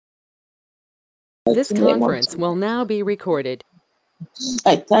This name of conference will now be recorded.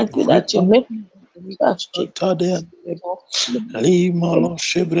 I thank you that you make me straight. Lima lo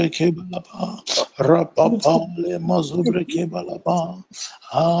shebreke balaba, rapapa le mazubreke balaba,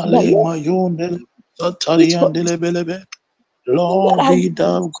 ale mayonde satariandele belebe. That Lord, has be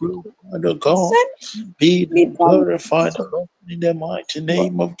thou glorified, O God. sent Be me thou down glorified, O Lord, in the mighty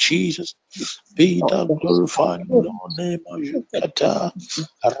name of Jesus. Be thou glorified, O Lord, name of Yukata.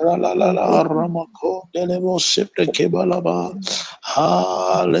 Ralalala ramako delebo sipre kebalaba.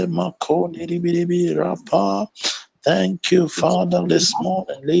 Hale mako niribibi rapa. Thank you, Father, this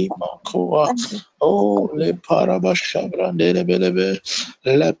morning. Le makoa. Oh, le parabashabra delebelebe.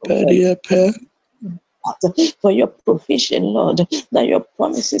 Le pediepe. for your provision, Lord, that your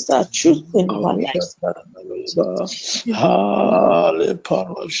promises are truth in our lives. Hale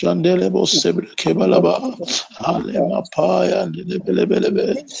parashandelebo sebre kebalaba. Hale mapaya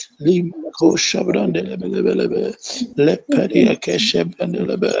delebelebelebe. Lima koshabrandelebelebelebe. Le pedia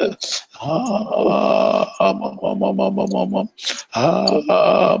keshabrandelebe.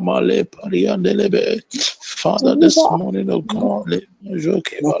 Male pariandelebe. Father, this morning, oh God, le majo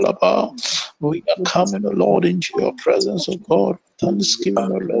kebalaba. We are coming, O Lord, into your presence, O God.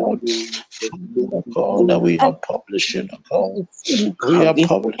 Thanksgiving, O Lord. Father, God, that we are publishing, O God. We are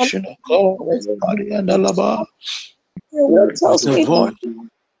publishing, O God. Pari and Alaba. Your word tells The me voice.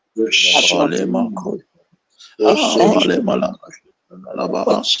 that not Shalema. and Male Malaba.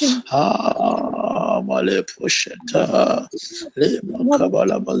 Alaba. Male Posheta. Lema not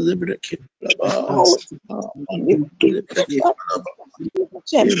Kabala Bazibreki Alaba. how Male Libreki Alaba.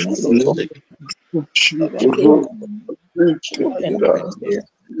 to Lema embrace it Lozeki again. Alaba. Children wanted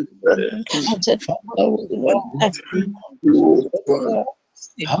Father, we Lord, call I you.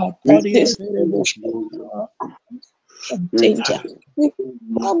 this from danger. We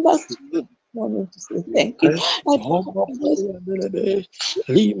come back to you this morning to say thank you. I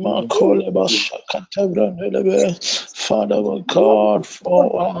Lima Koleba Shakatabrandelebe. Father, our God,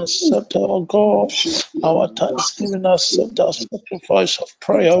 for our accept our God, our thanksgiving, accept our sacrifice of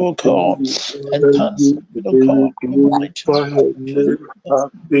prayer, O God, and thanksgiving, O God, in the mighty name of Jesus.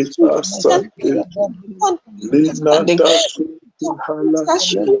 understand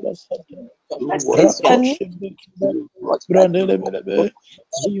understanding. Your mercies are new. What I Brandelebelebe,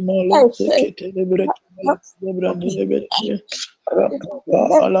 Limalo said, Seketelebre, Brandelebelebe, Rapapa,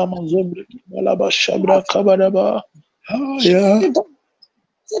 never Alamazobre, Malabashabra, Kabaraba, Haya,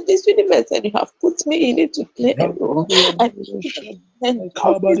 said this universe and you have put me in it to play a role. I and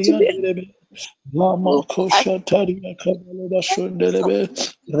help me to be Kabariandelebe, Lama I Kosha Taria Kabalaba thank you so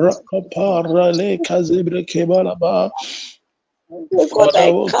Shundelebe, Rakapa, Rale, Kazibre, Kebalaba, much, God. Father, I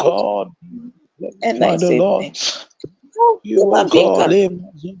O come God, and I Father, say Lord, thank you. No you, O human being God, can,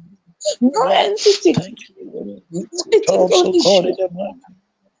 no entity thank can, you for the no, it is jobs, O only God, in you the mighty.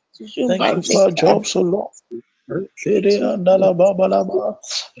 to you Thank my you for our maker. jobs, O Lord. It Repere is andalaba balaba,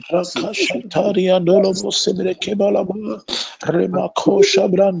 rakashatari andolobo sebre kebalaba, remakosha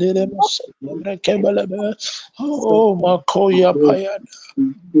brandele sebre kebalaba. Oh, makoya payad.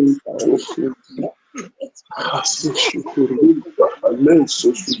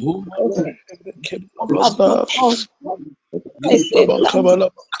 Umalo sebre kebalaba, I say thank you.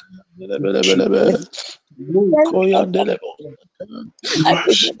 kabalaba, lebelebelebe, koya delebo. I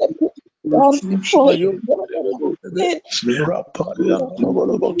present the put down before you. Mayo lebelebelebe, rapari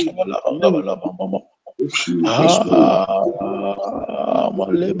andolobo kebalaba, kabalaba, mama.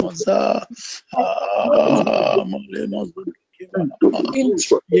 Malemaza, malemaza,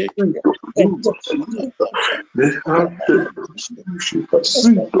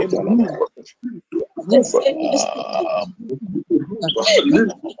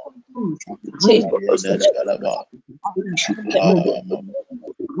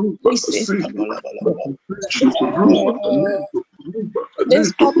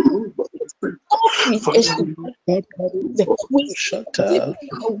 This creation, we Shata,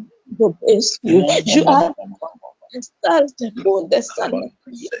 the best you. You are the stars, the moon, the sun,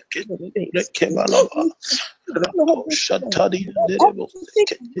 the base. Kebalaba, Lord, Rako this morning, Shatari and Derebo, everything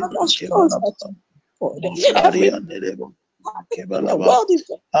about us shows Kebalaba, that God, Mokari everything and Derebo, in the Kebalaba, world is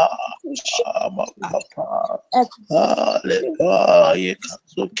to show Papa, everything Lepa,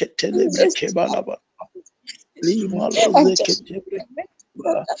 Yekazu in Ketelebre this Kebalaba, ministry. Lima I Loze just Ketebre. make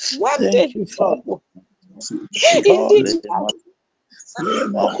sure that one Thank day you, God Father. will God, indeed have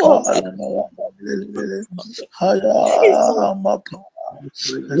Lema God Pala, that is Haya, Mapa.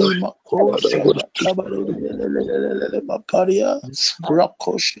 Lima Kosha Kabale Maparia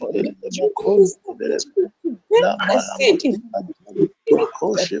Rakosha Makon choose to bring Lama my seed in Lama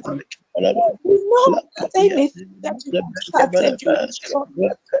Kosha We know that anything that you have started, you will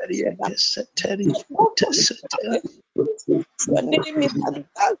surely finish it. That your name is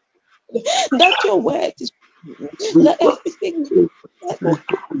advanced, that your word is true, that everything you said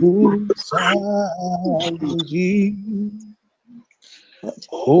Jesus.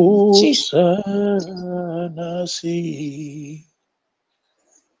 Hosanna,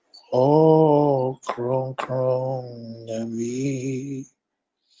 oh, kron kron nami,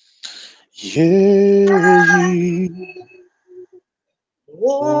 ye,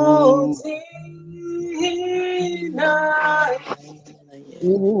 oh,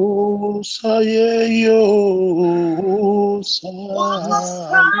 saye yo, saye,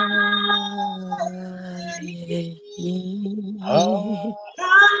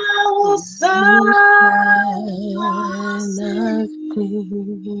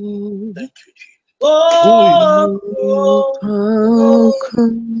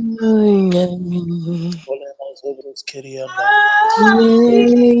 thank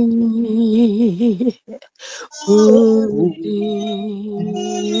you, Jesus.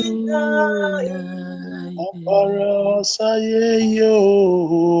 Ampara saye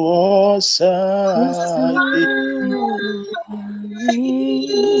yo, saye,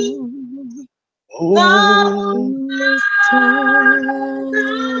 oh,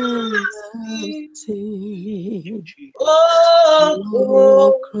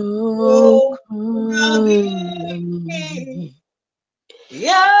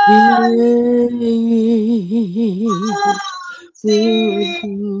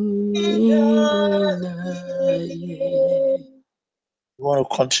 we want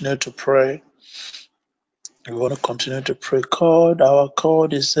to continue to pray. We want to continue to pray. God, our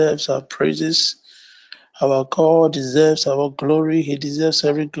God deserves our praises. Our God deserves our glory. He deserves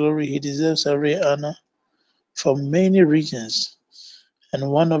every glory. He deserves every honor for many reasons.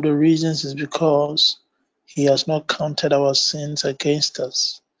 And one of the reasons is because He has not counted our sins against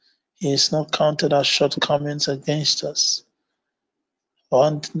us. He has not counted our shortcomings against us.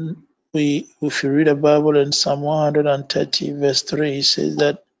 If you read the Bible in Psalm 130, verse 3, it says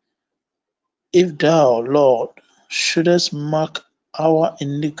that if thou, Lord, shouldest mark our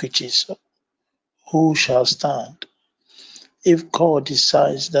iniquities, who shall stand? If God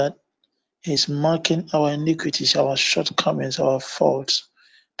decides that He's marking our iniquities, our shortcomings, our faults,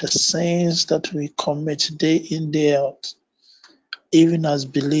 the sins that we commit day in, day out, even as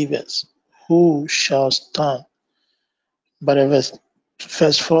believers, who shall stand? But verse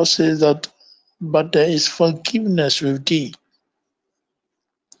 4 says that, but there is forgiveness with thee.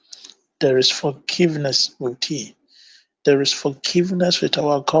 There is forgiveness with thee. There is forgiveness with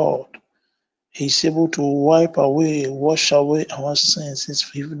our God. He's able to wipe away, wash away our sins.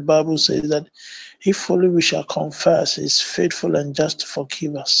 The Bible says that if only we shall confess, He is faithful and just to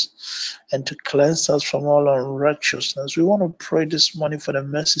forgive us and to cleanse us from all unrighteousness. We want to pray this morning for the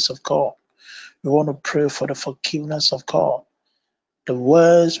mercies of God. We want to pray for the forgiveness of God. The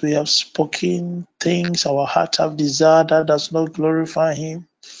words we have spoken, things our hearts have desired that does not glorify Him.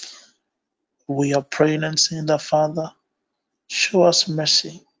 We are praying and saying that, Father, show us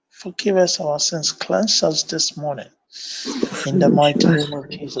mercy. Forgive us our sins. Cleanse us this morning. In the mighty name of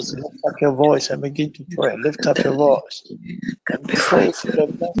Jesus, lift up your voice and begin to pray. Lift up your voice and pray for the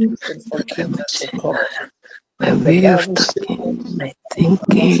mercy and forgiveness of God. My The way of Bible says that, talking, my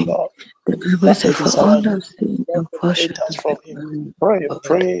yes, thinking, Lord, the Bible that says, it for is our all our duty to sin and fall separate short us of from the Him. glory Pray, of God.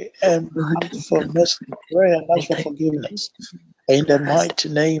 pray, and Lord, ask we for come mercy. before thee. Pray and ask for Make I forgiveness. In the ask mighty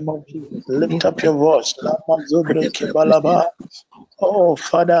name of Jesus, me lift up for your voice. Lama for zobre the Bible says, kebalaba. Oh,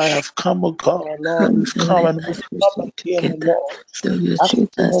 Father, I have come, oh God, Lord, come we've and come let and we've us come reason again, oh together. Lord, Though your asking, truth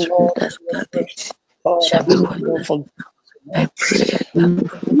and oh spirit Lord, has for your gathered, mercy. God, shall be asking for one. your forgiveness, I Lord. pray I come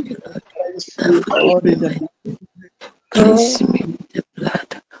before thee, Lord, Cleanse that me, forgive Lord, me in the my mighty sin. name. Cleanse me with the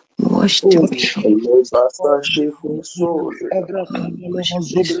blood. Wash Oh, me clean. Wash me.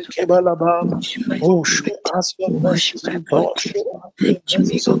 Wash my Oh, show spirit, us your wash mercies, my oh God. body. Show us your Take me,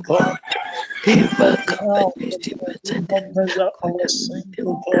 mercies, O oh God. God. Eva Now, Kabanisi do Basada. not measure our Condemn sins, them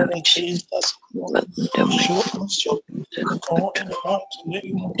oh God, without shame. against us. Condemn my Show sin. us your Condemn mercy, God, in my the mighty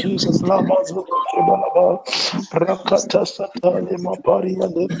name of condemn Jesus. Lama Zuba Kebalaba, my Rakata Satali Mapari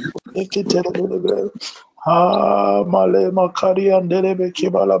and Delebe, Ha Male Makari and Delebe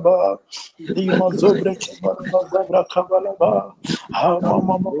Kebalaba, Lima Zobre Kebalaba, Zabra Kabalaba, Ha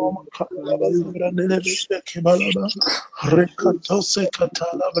Mama Mama Kabalaba, Zabra Delebe Kebalaba, Rekato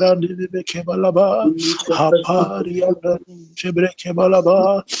Sekatala Brandebe Kebalaba, Ha Pari and Jebre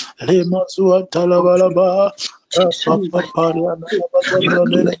Kebalaba, Lima Zua Talabalaba, Jesus Papa Christ. Paria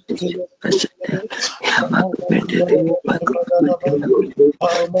Nana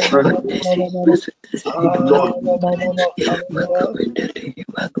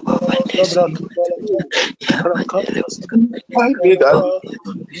I did that. Oh,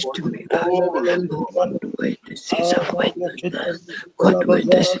 Wait, this is of witness. God Baza.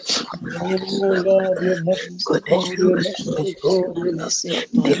 witness it. Oh Lord, your mercy, God is God, your yours. mercy, God, Have your mercy The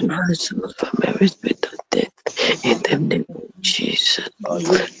upon me. ransom from every spirit of death in the name of Jesus.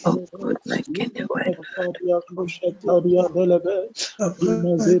 Oh God, my kidney wide Paria Koshataria Delebe,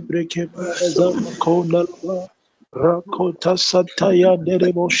 Imaze Breke Baza Makondalaba, Rakota Sataya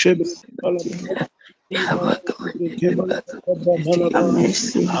Derebo Shebre Balaba, Imaze Breke Have Balaba,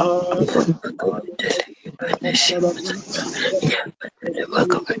 mercy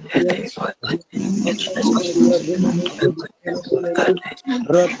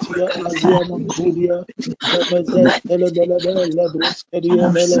Ratia Azia Makudia, Lemeze Telebelebe, Lebreskeria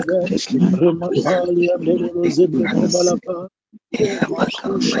of Melebe, sacrifice. Rimapalia Derebo Zebreke Balaba,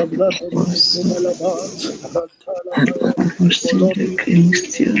 Maku Shabda Derebo Balaba, Ratalabaya. Oh Lord, we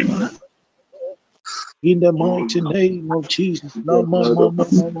in the mighty name of Jesus. Nama mama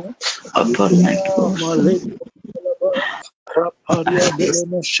mama. Upon my Male portion, Raparia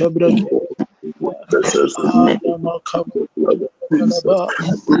Delemo Shabrake. Namakaba Balaba.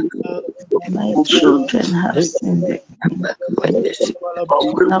 my children have sinned against me.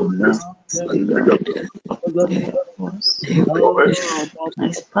 Have mercy upon my portion.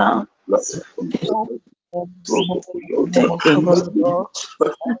 My spouse against me.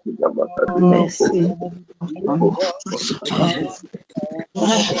 Have mercy upon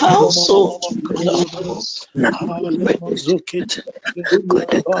my household.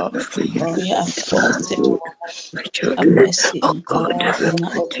 We have fought it. Have mercy upon our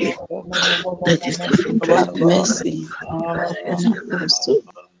children. Have mercy upon our household.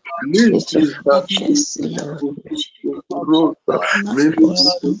 Let your mercy, Lord, upon our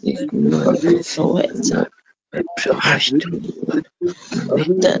portion. Your word said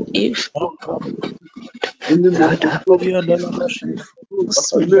that if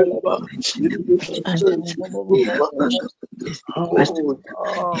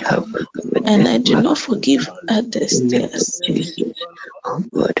me and I do not forgive others their sins.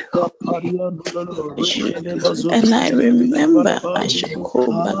 And I remember I shall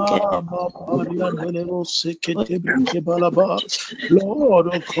go back and Lord,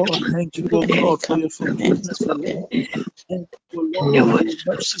 oh God, thank you, oh make God, for your amends forgiveness, for oh them. Lord. Thank you, oh Lord, for your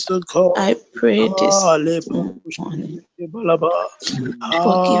mercies, oh God. I pray this Lebo morning, balaba.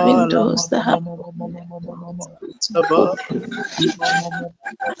 forgiving La those mama that have mama mama mama mama to mama. go, Mama mama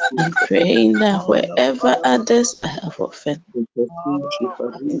and praying that mama wherever others I have offended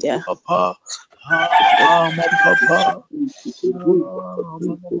in their papa. Mama papa. Mama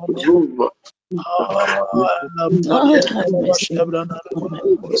mama. La Lord paria have la mercy shabrana. on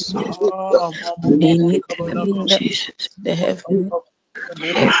my soul. Mama mama Anything that the heaven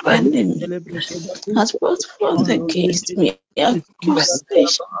enemy kabalaba. has brought forth against me,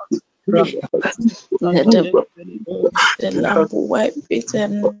 accusation, let the Lamb wipe it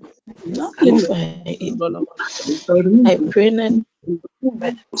and nullify it. I pray that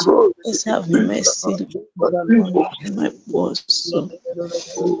Jesus have mercy on my poor soul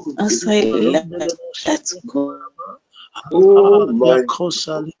as I let go Oh my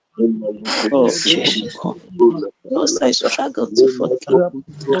of those I struggle to forgive.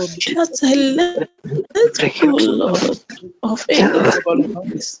 That I let go, Lord, of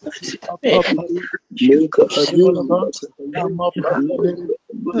anything spreading.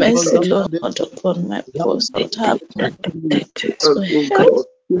 Mercy, Lord, upon my poor soul. Have to help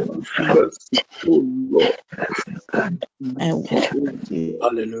my walk with you.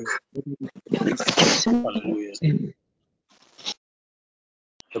 Hallelujah. Hallelujah.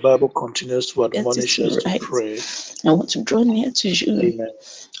 The Bible continues to Get admonish us it to right. pray. I want to draw near to you. Amen.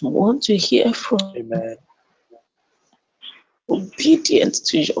 I want to hear from Amen. obedient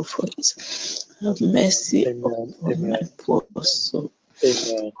to your voice. Have mercy Amen. upon my Amen. poor soul.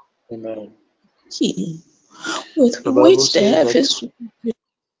 Amen. Amen. He, with The Bible which the says that. heavens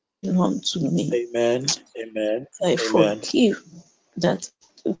belong to me. Amen. Amen. I Amen. forgive that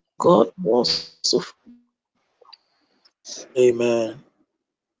God also Amen.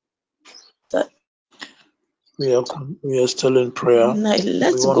 that. We are still in prayer. And I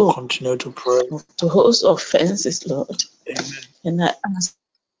let We want to go continue to pray. of those offenses, Lord. Amen. And I ask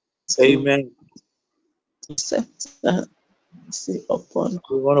you Amen. to accept that mercy upon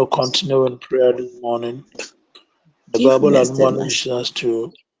We want to continue in prayer this morning. The Bible forgiveness, the admonishes last us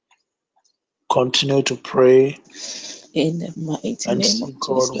to continue to pray In the mighty and name of see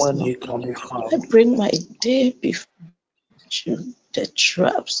God Jesus, when He Lord. can be I found. bring my day before you, the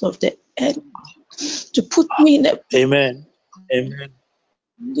traps of the enemy to put me in a Amen. Amen.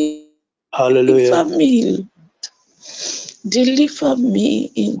 deliver Hallelujah. me, deliver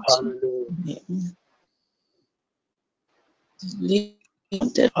me into Hallelujah. him. Deliver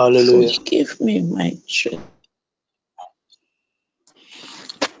that Hallelujah. forgive me my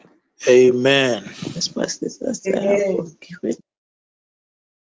Amen. trespasses as I have Amen. forgiven.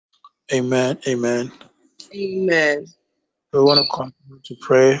 Amen. Amen. Amen. We want to continue to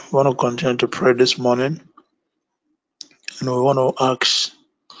pray. We want to continue to pray this morning. And we want to ask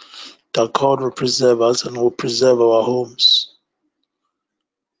that God will preserve us and will preserve our homes.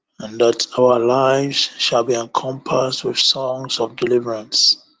 And that our lives shall be encompassed with songs of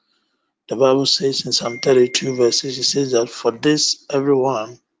deliverance. The Bible says in Psalm 32 verses, it says that for this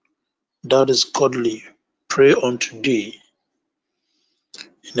everyone that is godly pray unto thee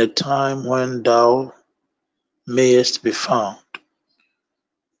in a time when thou mayest be found.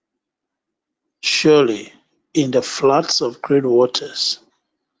 Surely in the floods of great waters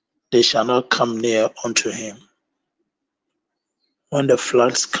they shall not come near unto him. When the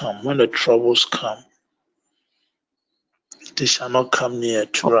floods come, when the troubles come, they shall not come near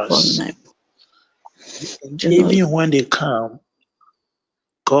to Upon us. my And do not even when they come,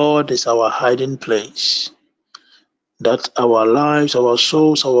 God is our hiding place. That our lives, our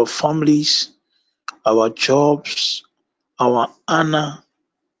souls, our families, our jobs, our honor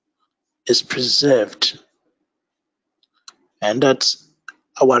is preserved, and that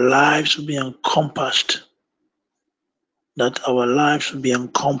our lives will be encompassed. That our lives will be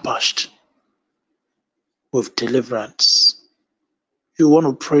encompassed with deliverance. You want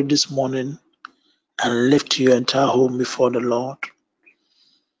to pray this morning and lift your entire home before the Lord.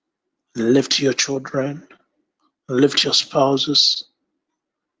 Lift your children, lift your spouses,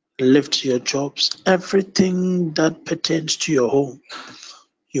 lift your jobs, everything that pertains to your home.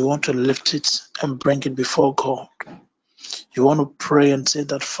 You want to lift it and bring it before God. You want to pray and say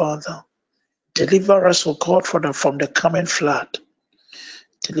that, Father, deliver us, O God, from the coming flood.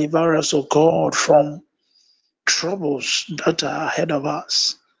 Deliver us, O God, from troubles that are ahead of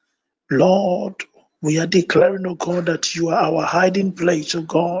us. Lord, we are declaring, O God, that you are our hiding place, O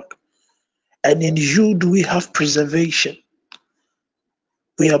God, and in you do we have preservation.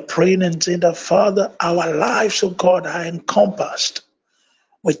 We are praying and saying that, Father, our lives, O God, are encompassed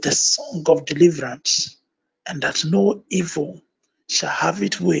with the song of deliverance, and that no evil shall have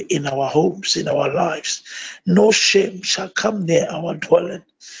its way in our homes, in our lives. No shame shall come near our dwelling.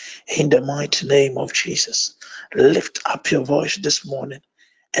 In the mighty name of Jesus, lift up your voice this morning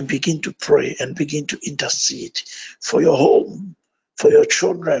and begin to pray and begin to intercede for your home, for your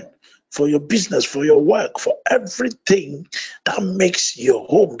children, for your business, for your work, for everything that makes your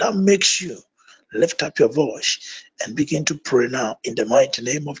home, that makes you. Lift up your voice and begin to pray now in the mighty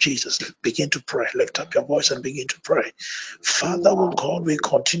name of Jesus. Begin to pray. Lift up your voice and begin to pray. Father, oh God, we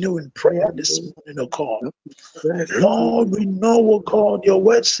continue in prayer this morning, oh God. Lord, we know, oh God, your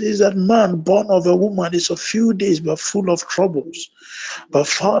word says that man born of a woman is a few days but full of troubles. But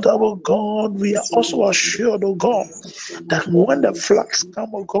Father, oh God, we are also assured, oh God, that when the floods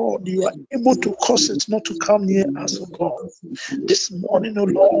come, oh God, you are able to cause it not to come near us, oh God. This morning, oh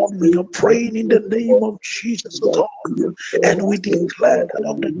Lord, we are praying in the name of Jesus, oh God, and we declare that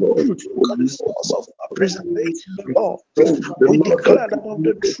of the truth, you are the source of our preservation, oh Lord. We declare that of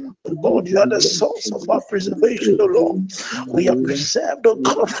the truth, oh God, you are the source of our preservation, oh Lord. We are preserved, oh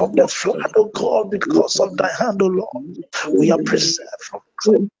God, from the flood, oh God, because of thy hand, oh Lord. We are preserved from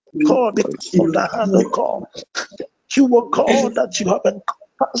trouble, God, because of thy hand, oh God. You, oh God, that you have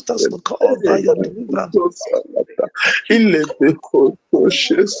encompassed us, oh God, by your deliverance.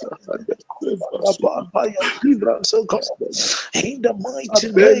 By your deliverance, oh God, in the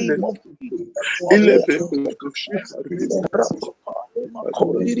mighty name of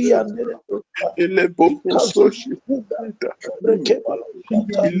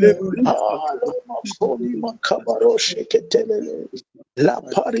La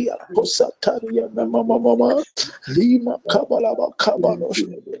paria cosataria mama mama lima kabalaba kabarosh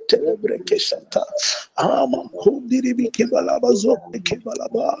telebreke shata ama kundiri bikibalaba zote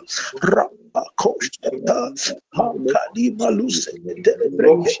kebalaba rapa koshata hankali maluse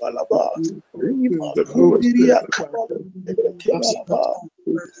telebreke balaba lima kundiria kabalo kebalaba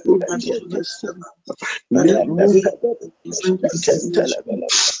Thank remember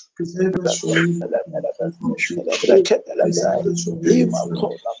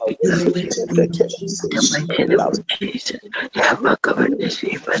the mighty name of Jesus. Have covered this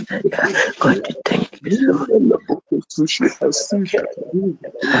event. God, we thank you so much. Sushi Hasika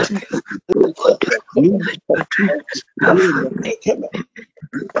Have you, God, to receive it,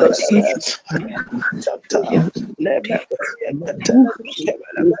 but have me.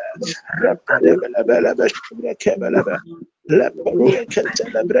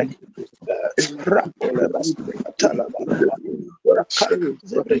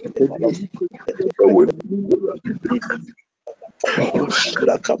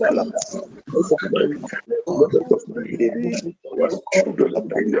 Body, children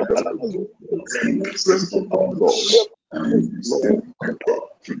upon their lives. Strength of God.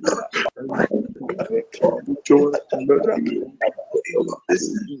 Lord, joy and mercy.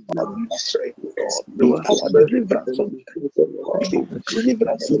 Be our deliverance from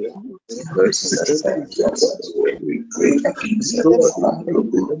Mercy and we pray. Show us the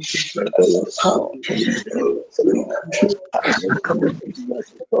mercy and protect our heart. have covered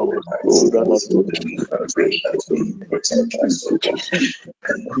Our soul and our body.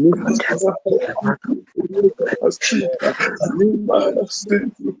 Rupa Hasita, Lima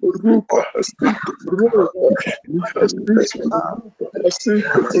Hasita, Rupa Hasita, Rupa,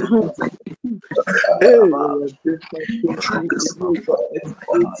 Hasita, Rupa Hasita, Rupa,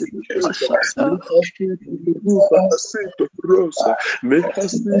 Rupa Hasita, Rosa,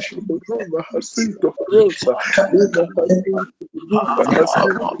 Mehasita, Roma Hasita, Rosa, Lima Hasita, Rupa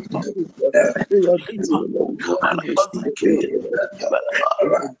Hasita,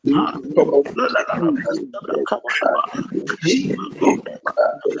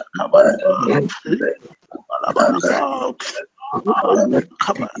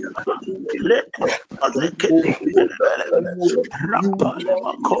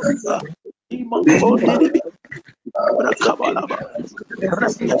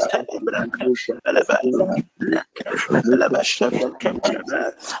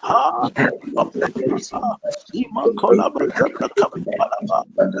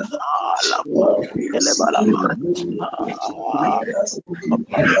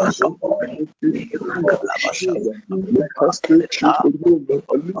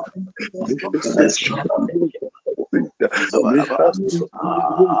 Deliver me,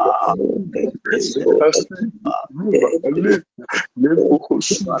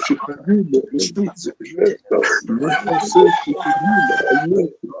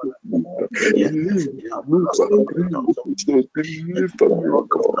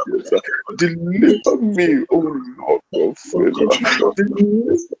 God, yes, deliver me, oh Lord, of favor. Deliver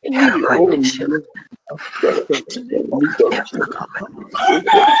me, oh Lord.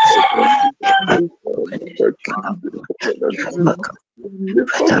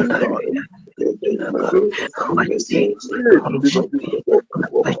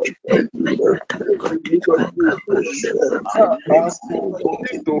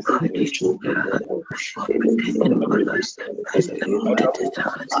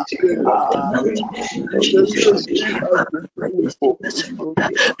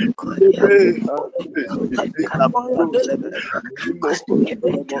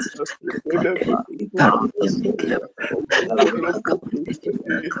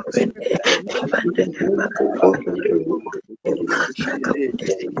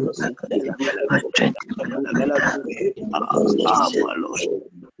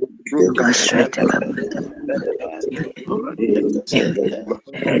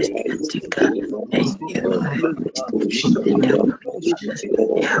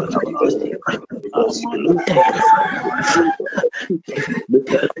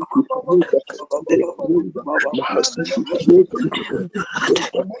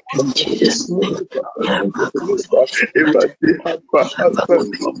 If I did have a husband,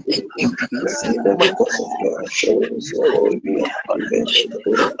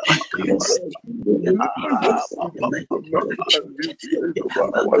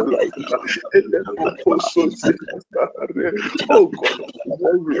 oh God,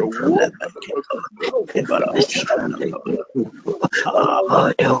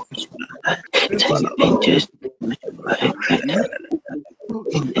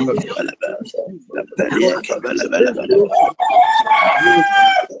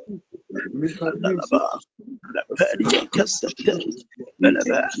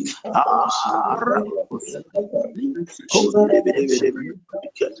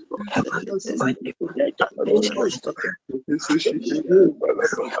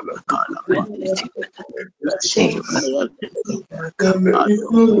 every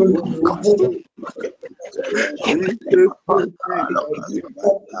woman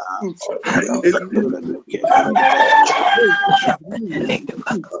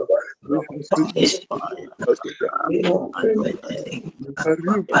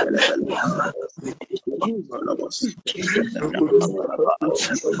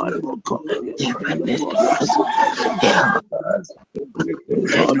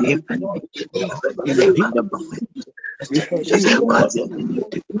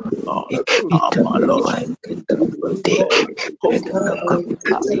My Lord,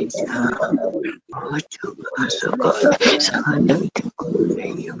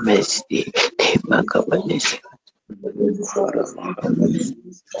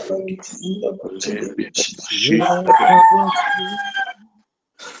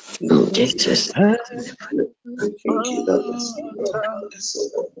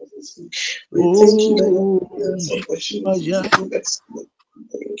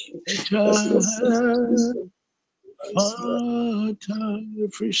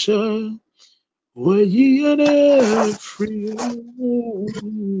 Jesus. where ye are free,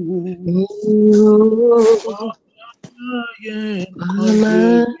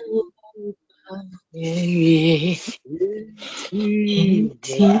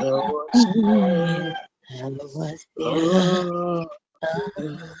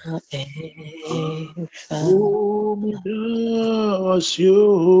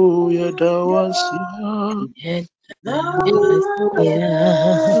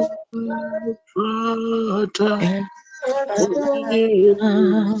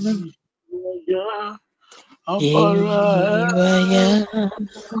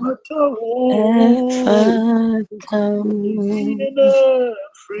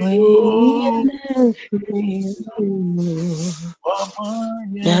 Mama,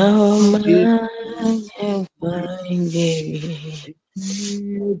 yeah,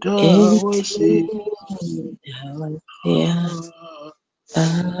 was you,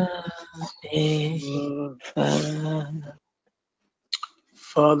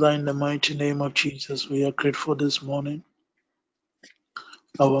 Father, in the mighty name of Jesus, we are grateful this morning.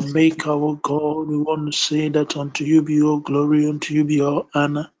 Our Maker, our God, we want to say that unto you be all glory, unto you be all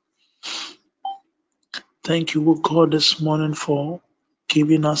honor. Thank you, O God, this morning for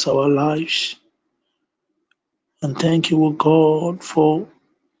giving us our lives. And thank you, O God, for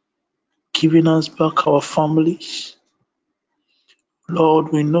giving us back our families.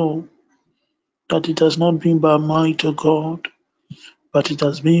 Lord, we know that it has not been by might, O God, but it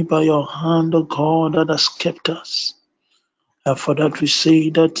has been by your hand, O God, that has kept us. And for that we say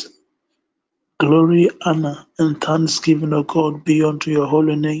that glory, honor, and thanksgiving, O God, be unto your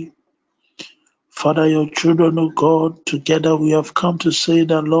holy name. Father, your children, O God, together we have come to say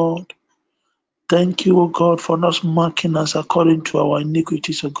that, Lord, thank you, O God, for not marking us according to our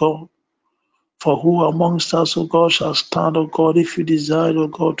iniquities, O God. For who amongst us, O God, shall stand, O God, if you desire, O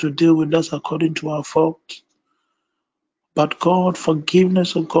God, to deal with us according to our faults? But God,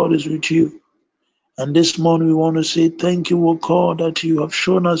 forgiveness, O God, is with you. And this morning we want to say thank you, O God, that you have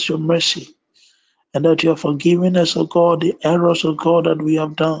shown us your mercy and that you have forgiven us, O God, the errors, O God, that we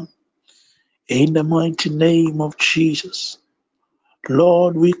have done. In the mighty name of Jesus.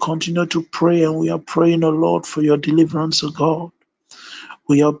 Lord, we continue to pray and we are praying, O Lord, for your deliverance, O God.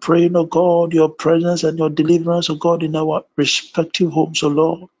 We are praying, O God, your presence and your deliverance, O God, in our respective homes, O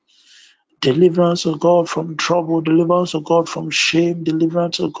Lord. Deliverance, O God, from trouble, deliverance, O God, from shame,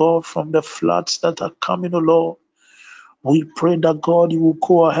 deliverance, O God, from the floods that are coming, O Lord. We pray that, God, you will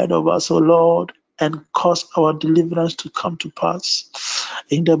go ahead of us, O Lord, and cause our deliverance to come to pass.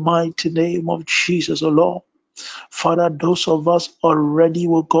 In the mighty name of Jesus, O Lord. Father, those of us already,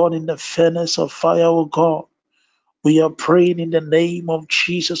 O God, in the furnace of fire, O God, we are praying in the name of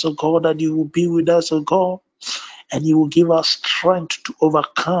Jesus, O God, that you will be with us, O God, and you will give us strength to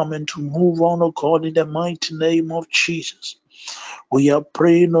overcome and to move on, O God, in the mighty name of Jesus. We are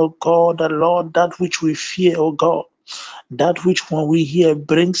praying, O God, that, Lord, that which we fear, O God, that which when we hear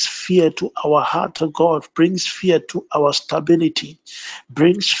brings fear to our heart, O God, brings fear to our stability,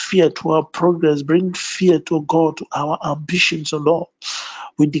 brings fear to our progress, brings fear to God, to our ambitions, O Lord.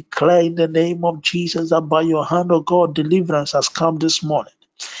 We declare in the name of Jesus that by your hand, O God, deliverance has come this morning.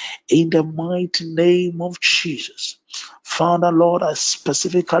 In the mighty name of Jesus. Father, Lord, I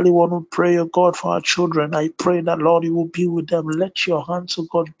specifically want to pray, O God, for our children. I pray that, Lord, you will be with them. Let your hands, O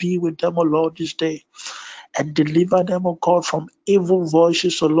God, be with them, O Lord, this day. And deliver them, O God, from evil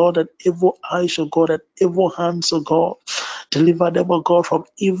voices, O Lord, and evil eyes, O God, and evil hands, O God. Deliver them, O God, from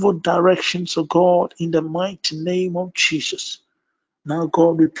evil directions, O God, in the mighty name of Jesus. Now,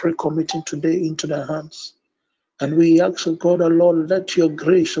 God, we pray committing today into their hands. And we ask, O God, our Lord, let your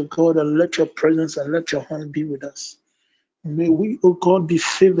grace, O God, and let your presence and let your hand be with us. May we, O God, be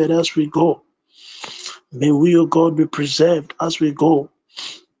favored as we go. May we, O God, be preserved as we go.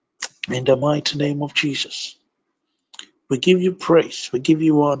 In the mighty name of Jesus. We give you praise. We give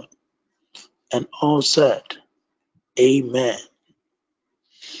you honor. And all said, Amen.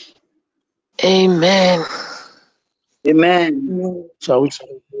 Amen. Amen. Shall we share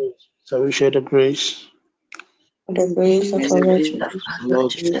the grace? Shall we share the grace? The grace of May our the Lord grace The Jesus of Lord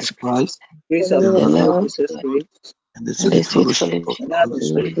Lord Jesus Jesus Christ, Christ, the grace of love the our of love Lord God, of Jesus God, Christ, And the and the sweet sweet fellowship of fellowship the and of now Holy the the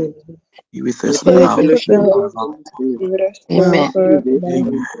sweet Holy Spirit Spirit fellowship be with of us the now. fellowship Holy of the Spirit Holy and Spirit, Spirit be with us now and Amen. be with us forevermore. now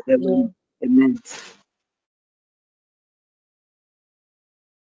Amen. and forever. Amen. Amen.